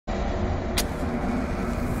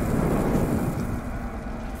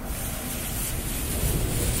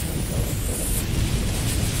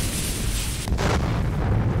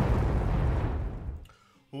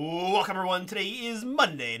Welcome, everyone. Today is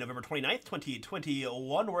Monday, November 29th,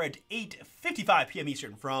 2021. We're at 8:55 p.m.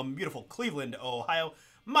 Eastern from beautiful Cleveland, Ohio.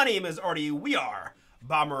 My name is Artie. We are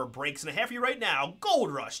Bomber Breaks, and I have for you right now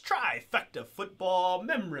Gold Rush, Trifecta Football,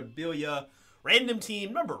 Memorabilia, Random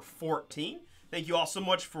Team number 14. Thank you all so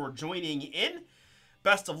much for joining in.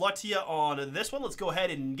 Best of luck to you on this one. Let's go ahead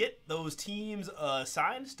and get those teams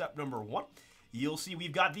assigned. Step number 1. You'll see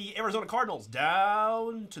we've got the Arizona Cardinals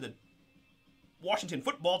down to the Washington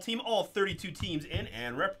football team, all 32 teams in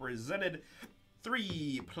and represented.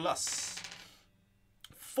 3 plus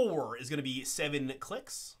 4 is going to be 7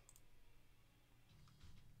 clicks.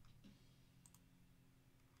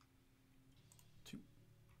 2,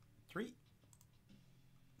 3,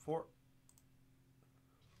 4,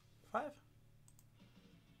 5,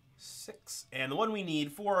 6. And the one we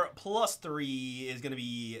need, 4 plus 3, is going to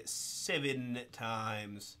be 7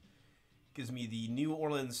 times. Gives me the New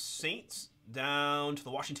Orleans Saints down to the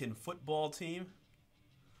Washington football team.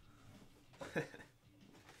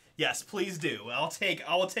 Yes, please do. I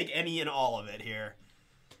will take any and all of it here.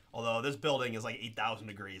 Although this building is like 8,000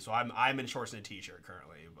 degrees, so I'm in shorts and a t-shirt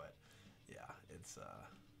currently. But yeah, it's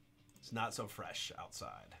not so fresh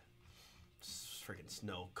outside. It's freaking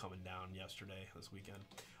snow coming down this weekend.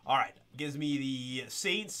 All right, gives me the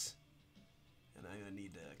Saints. And I'm going to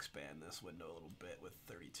need to expand this window a little bit with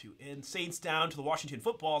 32 in. Saints down to the Washington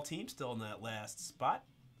football team, still in that last spot.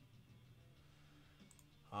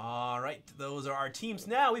 All right, those are our teams.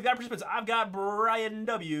 Now we've got participants. I've got Brian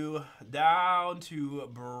W. down to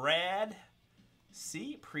Brad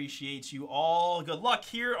C. Appreciate you all. Good luck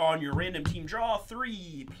here on your random team draw.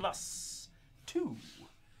 3 plus 2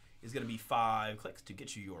 is going to be 5 clicks to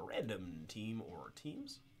get you your random team or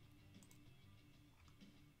teams.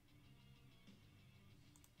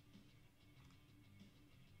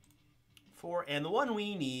 4, and the one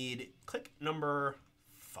we need, click number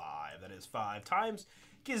 5. That is 5 times.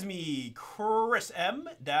 Gives me Chris M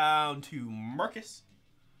down to Marcus.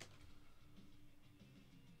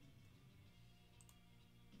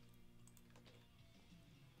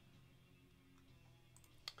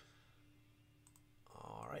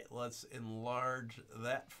 All right, let's enlarge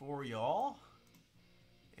that for y'all.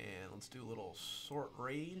 And let's do a little sort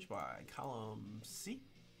range by column C.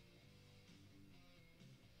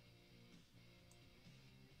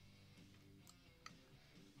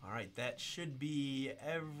 All right, that should be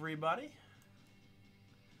everybody.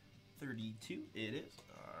 32 it is.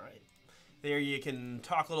 All right. There you can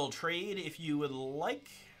talk a little trade if you would like.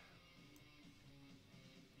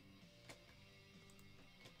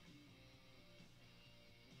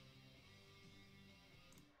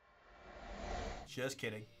 Just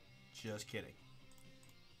kidding. Just kidding.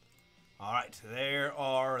 All right, there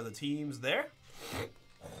are the teams there.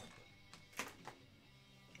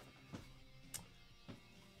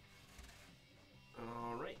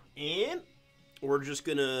 And we're just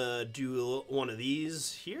going to do one of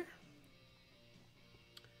these here.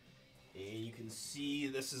 And you can see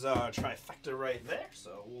this is a trifecta right there.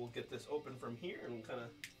 So we'll get this open from here and we'll kind of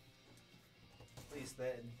place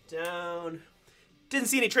that down. Didn't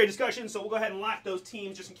see any trade discussion, so we'll go ahead and lock those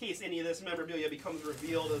teams just in case any of this memorabilia becomes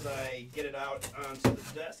revealed as I get it out onto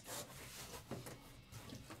the desk.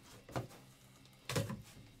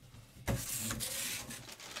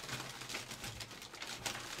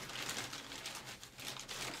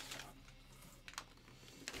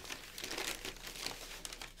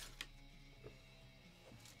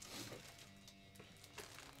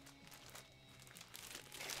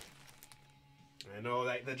 I know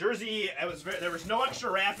that the jersey, there was no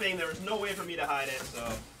extra wrapping. There was no way for me to hide it,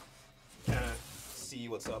 so kind of see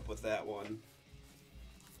what's up with that one.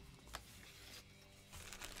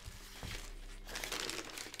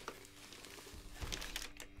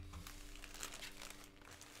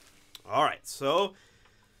 All right, so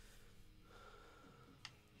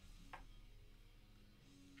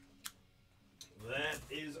that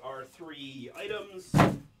is our 3 items.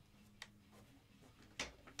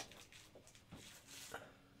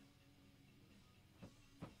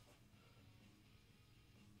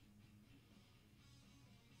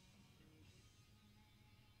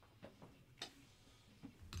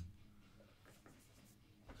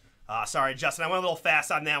 Sorry, Justin. I went a little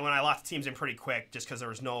fast on that one. I locked the teams in pretty quick just because there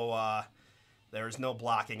was no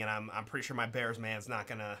blocking, and I'm pretty sure my Bears man's not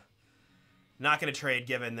gonna trade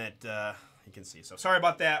given that you can see. So sorry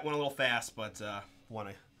about that. Went a little fast, but want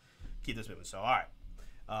to keep this moving. So all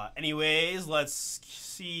right. Anyways, let's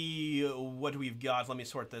see what we've got. Let me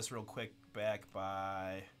sort this real quick back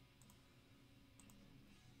by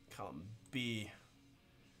column B,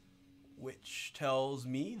 which tells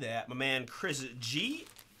me that my man Chris G,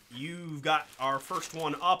 you've got our first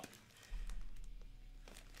one up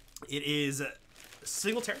It is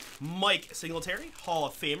Singletary, Mike Singletary, Hall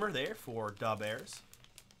of Famer there for the Bears.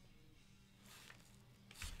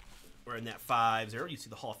 We're in that 5-0. You see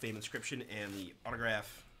the Hall of Fame inscription and the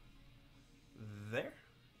autograph there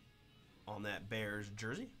on that Bears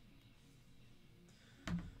jersey.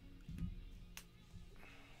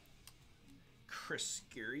 Chris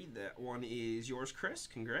Scary, that one is yours, Chris.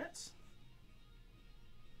 Congrats.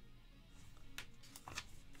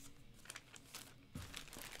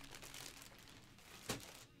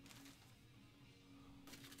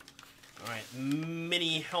 All right,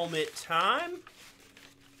 mini helmet time.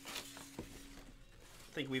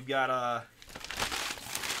 I think we've got a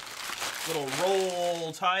little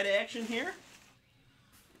roll tide action here.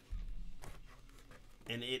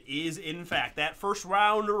 And it is, in fact, that first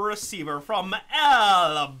round receiver from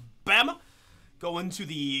Alabama going to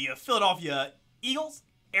the Philadelphia Eagles.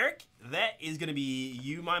 Eric, that is going to be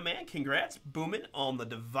you, my man. Congrats. Booming on the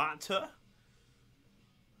Devonta.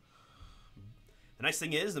 The nice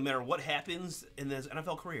thing is, no matter what happens in his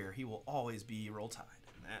NFL career, he will always be roll tide.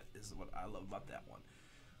 And that is what I love about that one.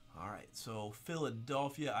 All right, so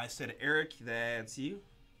Philadelphia, I said Eric, that's you.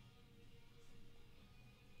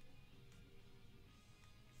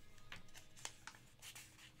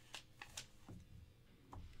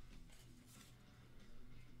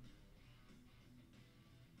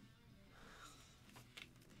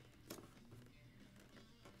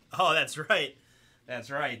 Oh, that's right.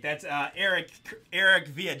 That's right. That's Eric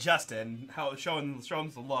via Justin, how showing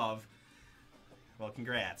some love. Well,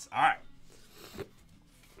 congrats. All right.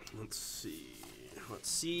 Let's see.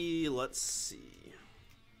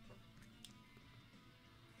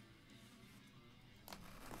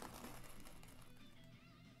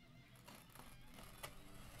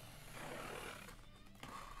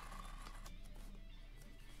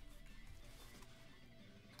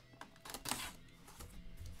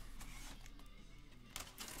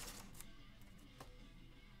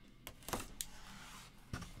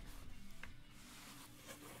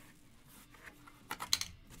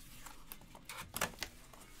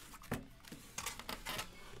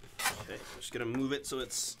 Just gonna move it so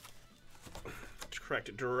it's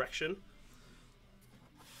correct direction.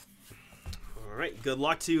 All right, good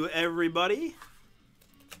luck to everybody.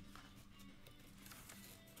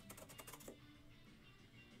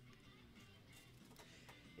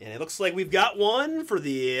 And it looks like we've got one for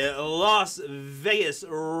the Las Vegas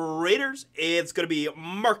Raiders. It's gonna be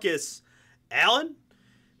Marcus Allen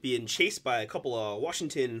being chased by a couple of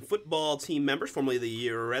Washington football team members, formerly the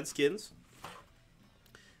Redskins.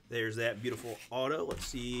 There's that beautiful auto. Let's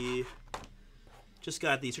see. Just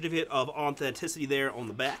got the certificate of authenticity there on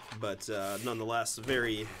the back, but nonetheless,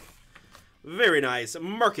 very, very nice.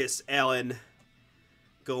 Marcus Allen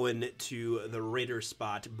going to the Raiders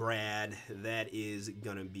spot. Brad, that is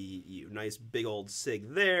going to be you. Nice big old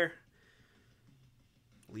sig there.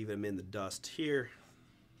 Leave him in the dust here.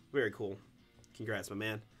 Very cool. Congrats, my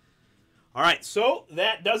man. All right, so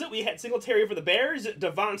that does it. We had Singletary for the Bears,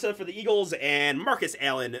 Devonta for the Eagles, and Marcus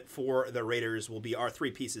Allen for the Raiders will be our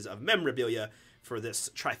 3 pieces of memorabilia for this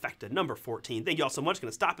trifecta number 14. Thank you all so much. Going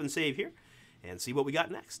to stop and save here and see what we got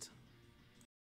next.